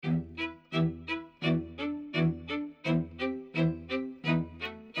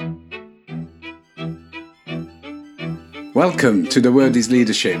Welcome to The Word is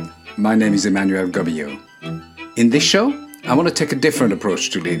Leadership. My name is Emmanuel. In this show, I want to take a different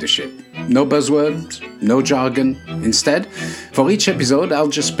approach to leadership. No buzzwords, no jargon. Instead, for each episode, I'll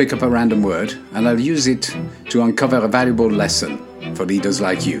just pick up a random word and I'll use it to uncover a valuable lesson for leaders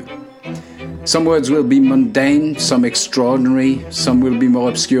like you. Some words will be mundane, some extraordinary, some will be more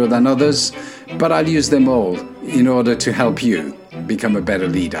obscure than others, but I'll use them all in order to help you become a better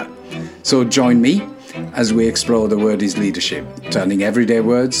leader. So join me as we explore The Word is Leadership, turning everyday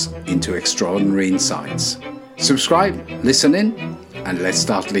words into extraordinary insights. Subscribe, listen in, and let's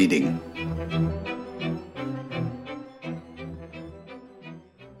start leading.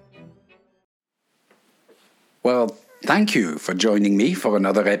 Well, thank you for joining me for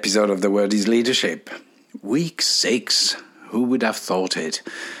another episode of The Word is Leadership. Week 6, who would have thought it?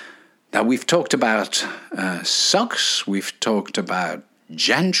 Now, we've talked about socks, we've talked about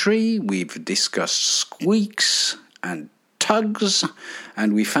gentry, we've discussed squeaks and tugs,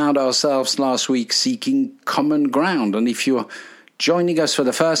 and we found ourselves last week seeking common ground. And if you're joining us for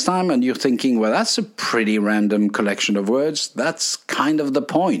the first time and you're thinking, well, that's a pretty random collection of words, that's kind of the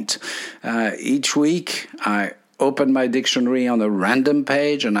point. Each week I open my dictionary on a random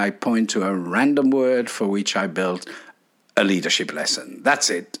page and I point to a random word for which I built a leadership lesson. That's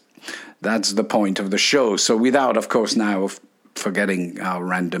it. That's the point of the show. So without, of course, now forgetting our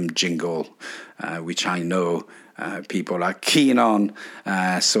random jingle, which I know people are keen on.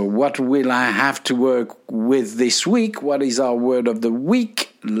 So what will I have to work with this week? What is our word of the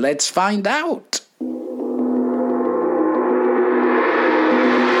week? Let's find out.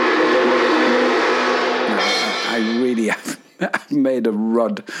 I really have made a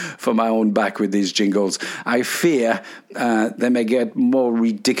rod for my own back with these jingles. I fear they may get more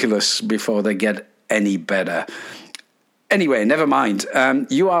ridiculous before they get any better. Anyway, never mind.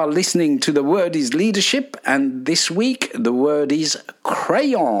 You are listening to The Word is Leadership, and this week the word is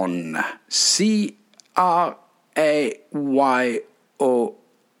crayon. C-R-A-Y-O-N.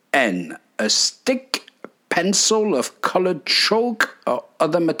 A stick, pencil of colored chalk, or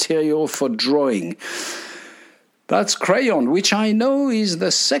other material for drawing. That's crayon, which I know is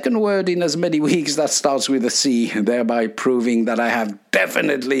the second word in as many weeks that starts with a C, thereby proving that I have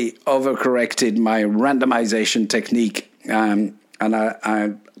definitely overcorrected my randomization technique. And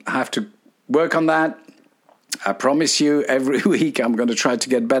I have to work on that. I promise you, every week I'm going to try to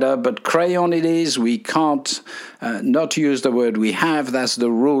get better, but crayon it is. We can't not use the word we have. That's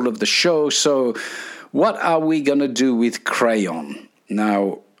the rule of the show. So what are we going to do with crayon?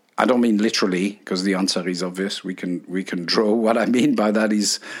 Now, I don't mean literally, because the answer is obvious. We can draw. What I mean by that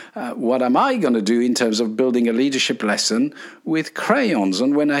is, what am I going to do in terms of building a leadership lesson with crayons?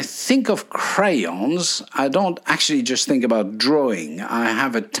 And when I think of crayons, I don't actually just think about drawing. I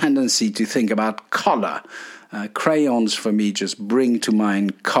have a tendency to think about color. Crayons for me just bring to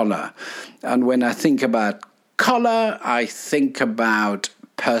mind color. And when I think about color, I think about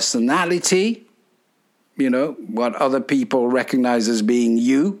personality. You know, what other people recognize as being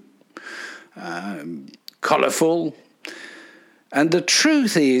you, colourful. And the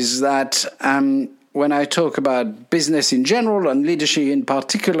truth is that when I talk about business in general and leadership in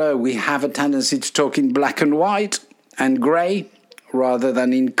particular, we have a tendency to talk in black and white and grey rather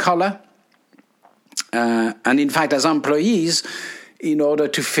than in colour. And in fact, as employees, in order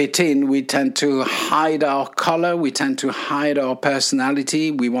to fit in, we tend to hide our color, we tend to hide our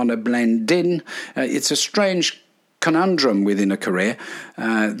personality, we want to blend in. It's a strange conundrum within a career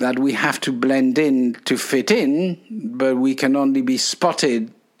that we have to blend in to fit in, but we can only be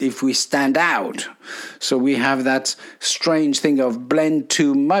spotted if we stand out. So we have that strange thing of blend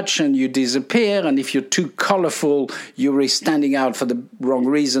too much and you disappear, and if you're too colorful, you're standing out for the wrong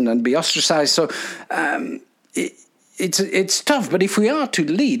reason and be ostracized. So It's tough, but if we are to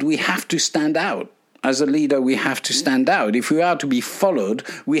lead, we have to stand out. As a leader, we have to stand out. If we are to be followed,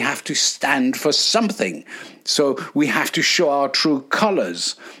 we have to stand for something. So we have to show our true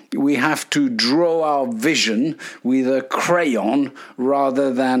colors. We have to draw our vision with a crayon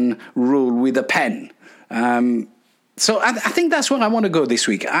rather than rule with a pen. So I think that's where I want to go this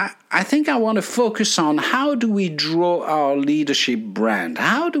week. I think I want to focus on how do we draw our leadership brand?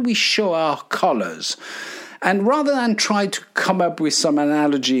 How do we show our colors? And rather than try to come up with some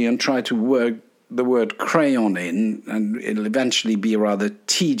analogy and try to work the word crayon in, and it'll eventually be rather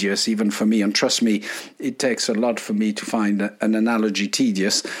tedious even for me, and trust me, it takes a lot for me to find an analogy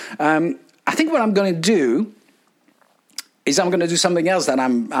tedious. I think what I'm going to do is I'm going to do something else that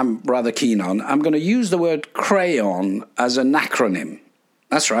I'm rather keen on. I'm going to use the word crayon as an acronym.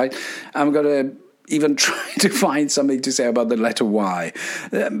 That's right. I'm going to even trying to find something to say about the letter Y.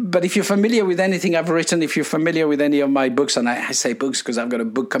 But if you're familiar with anything I've written, if you're familiar with any of my books, and I say books because I've got a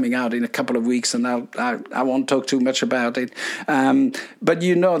book coming out in a couple of weeks, and I won't talk too much about it. But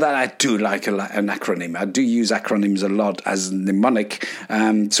you know that I do like an acronym. I do use acronyms a lot as a mnemonic.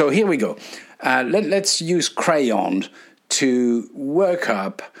 So here we go. Let's use CRAYON to work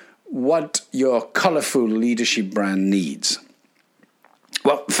up what your colourful leadership brand needs.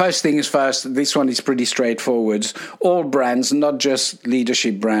 Well, first things first, this one is pretty straightforward. All brands, not just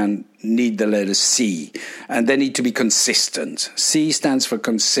leadership brand, need the letter C, and they need to be consistent. C stands for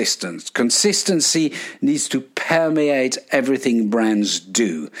consistent. Consistency needs to permeate everything brands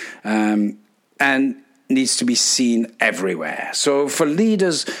do, and needs to be seen everywhere. So for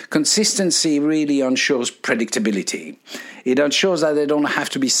leaders, consistency really ensures predictability. It ensures that they don't have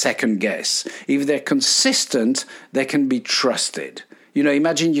to be second guessed. If they're consistent, they can be trusted. You know,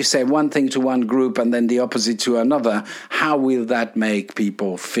 imagine you say one thing to one group and then the opposite to another. How will that make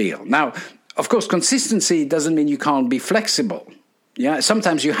people feel? Now, of course, consistency doesn't mean you can't be flexible. Yeah,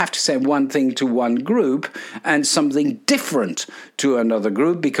 sometimes you have to say one thing to one group and something different to another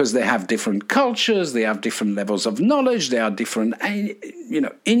group because they have different cultures, they have different levels of knowledge, they are different,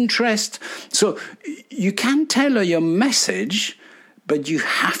 interest. So you can tailor your message, but you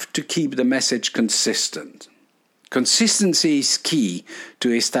have to keep the message consistent. Consistency is key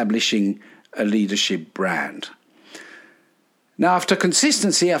to establishing a leadership brand. Now, after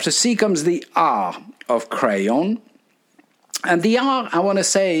consistency, after C comes the R of CRAYON. And the R, I want to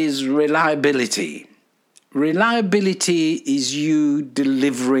say, is reliability. Reliability is you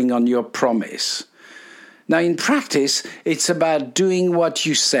delivering on your promise. Now, in practice, it's about doing what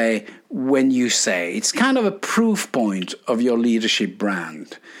you say when you say. It's kind of a proof point of your leadership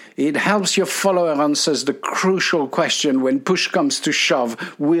brand. It helps your follower answers the crucial question when push comes to shove,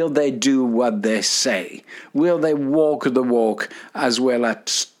 will they do what they say? Will they walk the walk as well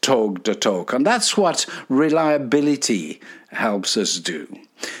as talk the talk? And that's what reliability helps us do.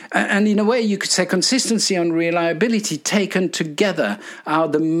 And in a way, you could say consistency and reliability taken together are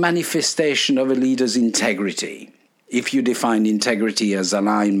the manifestation of a leader's integrity. If you define integrity as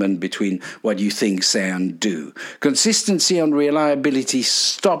alignment between what you think, say, and do. Consistency and reliability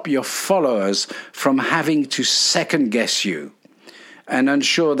stop your followers from having to second-guess you and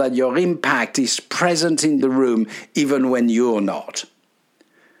ensure that your impact is present in the room even when you're not.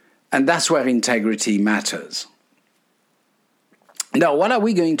 And that's where integrity matters. Now, what are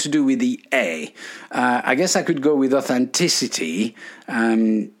we going to do with the A? I guess I could go with authenticity,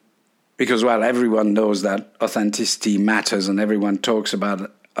 because, well, everyone knows that authenticity matters and everyone talks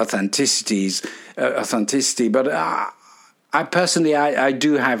about authenticity. But I personally, I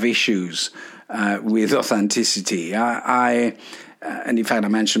do have issues with authenticity. And in fact, I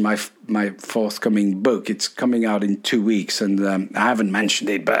mentioned my forthcoming book. It's coming out in 2 weeks, and I haven't mentioned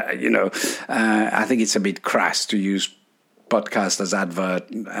it, but, I think it's a bit crass to use podcast as advert,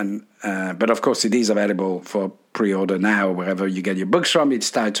 but of course it is available for pre-order now wherever you get your books from. It's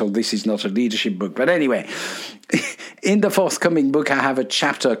titled This Is Not a Leadership Book. But anyway, in the forthcoming book I have a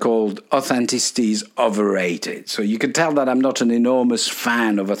chapter called Authenticity is Overrated. So you can tell that I'm not an enormous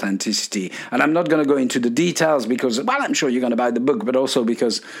fan of authenticity, and I'm not going to go into the details because, well, I'm sure you're going to buy the book, but also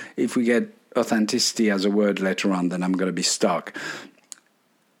because if we get authenticity as a word later on, then I'm going to be stuck.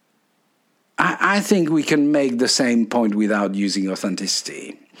 I think we can make the same point without using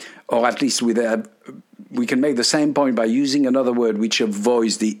authenticity, or at least we can make the same point by using another word which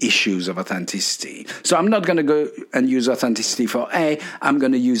avoids the issues of authenticity. So I'm not going to go and use authenticity for A, I'm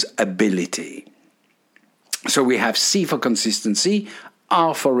going to use ability. So we have C for consistency,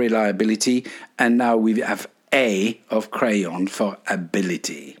 R for reliability, and now we have A of CRAYON for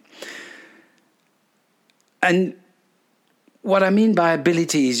ability. And what I mean by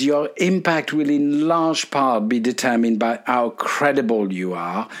ability is your impact will in large part be determined by how credible you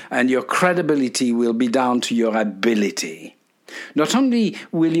are, and your credibility will be down to your ability. Not only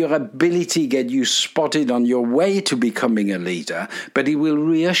will your ability get you spotted on your way to becoming a leader, but it will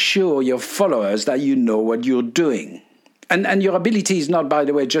reassure your followers that you know what you're doing. And your ability is not, by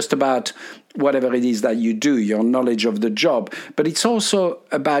the way, just about whatever it is that you do, your knowledge of the job, but it's also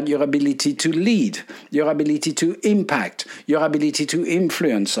about your ability to lead, your ability to impact, your ability to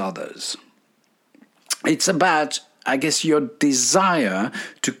influence others. It's about, I guess, your desire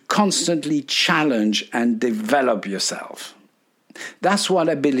to constantly challenge and develop yourself. That's what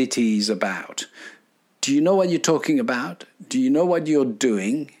ability is about. Do you know what you're talking about? Do you know what you're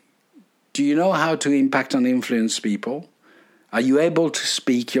doing? Do you know how to impact and influence people? Are you able to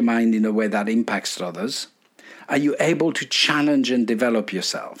speak your mind in a way that impacts others? Are you able to challenge and develop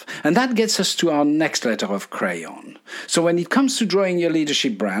yourself? And that gets us to our next letter of crayon. So when it comes to drawing your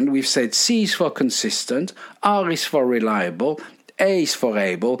leadership brand, we've said C is for consistent, R is for reliable, A is for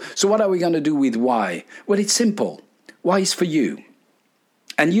able. So what are we going to do with Y? Well, it's simple. Y is for you.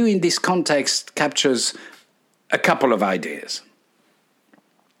 And you in this context captures a couple of ideas.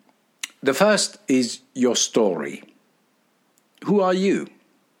 The first is your story. Who are you?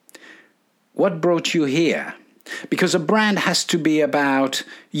 What brought you here? Because a brand has to be about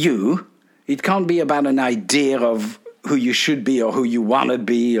you. It can't be about an idea of who you should be or who you want to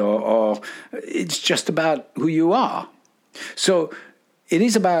be, or it's just about who you are. So it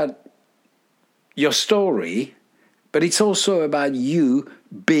is about your story, but it's also about you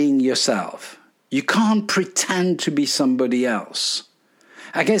being yourself. You can't pretend to be somebody else.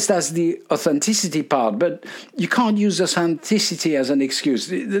 I guess that's the authenticity part, but you can't use authenticity as an excuse.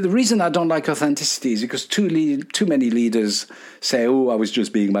 The reason I don't like authenticity is because too many leaders say, oh, I was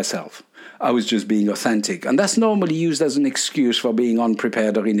just being myself. I was just being authentic. And that's normally used as an excuse for being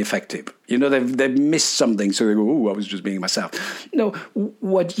unprepared or ineffective. You know, they've missed something, so they go, oh, I was just being myself. No,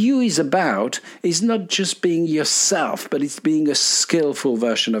 what you is about is not just being yourself, but it's being a skillful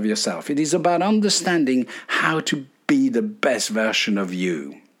version of yourself. It is about understanding how to be the best version of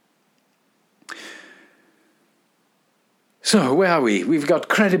you. So where are we? We've got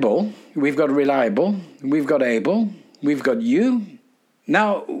credible, we've got reliable, we've got able, we've got you.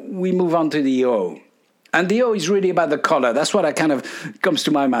 Now we move on to the O. And the O is really about the color. That's what kind of comes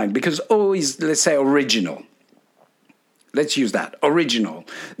to my mind, because O is, let's say, original. Let's use that, original.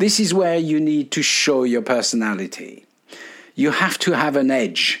 This is where you need to show your personality. You have to have an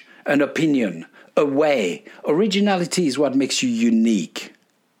edge, an opinion, a way. Originality is what makes you unique.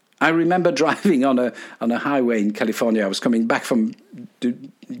 I remember driving on a highway in California. I was coming back from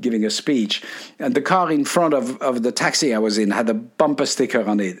giving a speech, and the car in front of the taxi I was in had a bumper sticker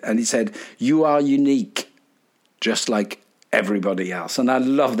on it, and it said, "You are unique, just like everybody else." And I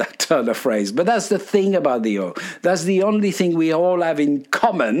love that turn of phrase. But that's the thing about the O. That's the only thing we all have in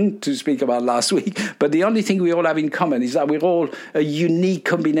common, to speak about last week. But the only thing we all have in common is that we're all a unique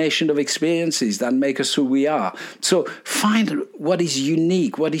combination of experiences that make us who we are. So find what is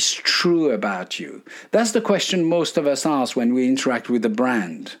unique, what is true about you. That's the question most of us ask when we interact with a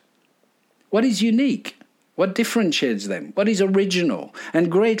brand. What is unique? What differentiates them? What is original? And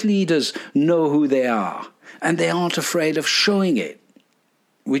great leaders know who they are. And they aren't afraid of showing it,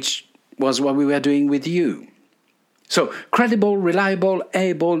 which was what we were doing with you. So credible, reliable,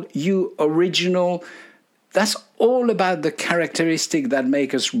 able, you, original, that's all about the characteristic that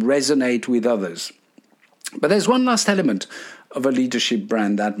make us resonate with others. But there's one last element of a leadership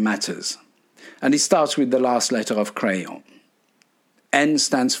brand that matters. And it starts with the last letter of crayon. N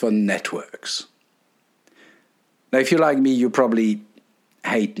stands for networks. Now, if you're like me, you probably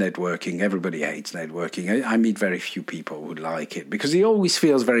hate networking. Everybody hates networking. I meet very few people who like it because it always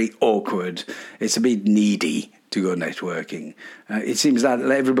feels very awkward. It's a bit needy to go networking. It seems that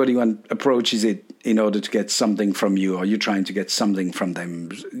everybody approaches it in order to get something from you, or you're trying to get something from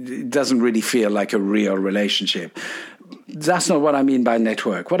them. It doesn't really feel like a real relationship. That's not what I mean by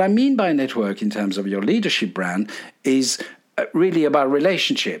network. What I mean by network in terms of your leadership brand is really about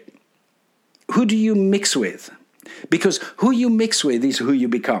relationship. Who do you mix with? Because who you mix with is who you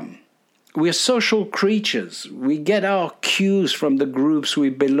become. We're social creatures. We get our cues from the groups we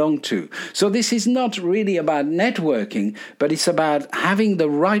belong to. So this is not really about networking, but it's about having the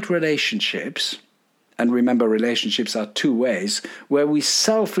right relationships. And remember, relationships are two ways, where we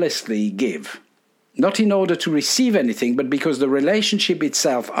selflessly give. Not in order to receive anything, but because the relationship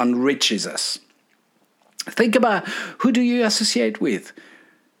itself enriches us. Think about, who do you associate with?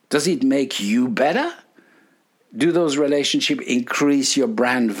 Does it make you better? Do those relationships increase your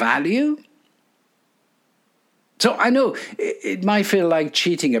brand value? So I know it might feel like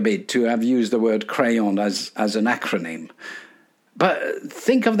cheating a bit to have used the word crayon as an acronym. But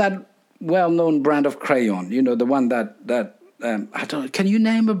think of that well-known brand of crayon, you know, the one that I don't. Can you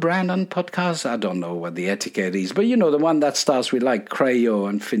name a brand on podcast? I don't know what the etiquette is, but you know, the one that starts with like crayon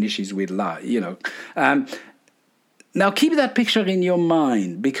and finishes with la, you know. Now keep that picture in your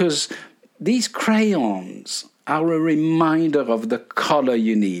mind, because these crayons are a reminder of the color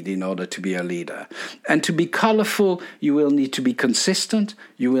you need in order to be a leader. And to be colorful, you will need to be consistent,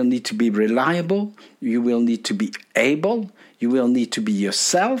 you will need to be reliable, you will need to be able, you will need to be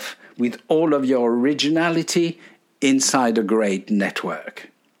yourself with all of your originality inside a great network.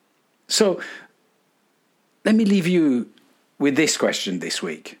 So let me leave you with this question this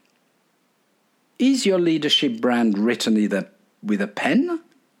week. Is your leadership brand written either with a pen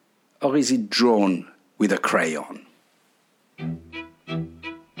or is it drawn with a crayon.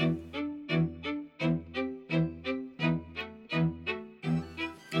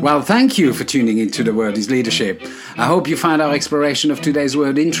 Well, thank you for tuning into The Word is Leadership. I hope you found our exploration of today's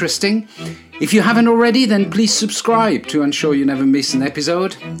word interesting. If you haven't already, then please subscribe to ensure you never miss an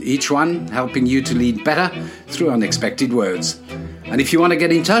episode, each one helping you to lead better through unexpected words. And if you want to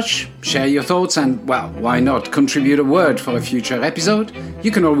get in touch, share your thoughts and, well, why not contribute a word for a future episode,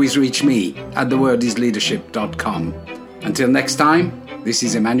 you can always reach me at thewordisleadership.com. Until next time, this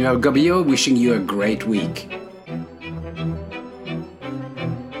is Emmanuel wishing you a great week.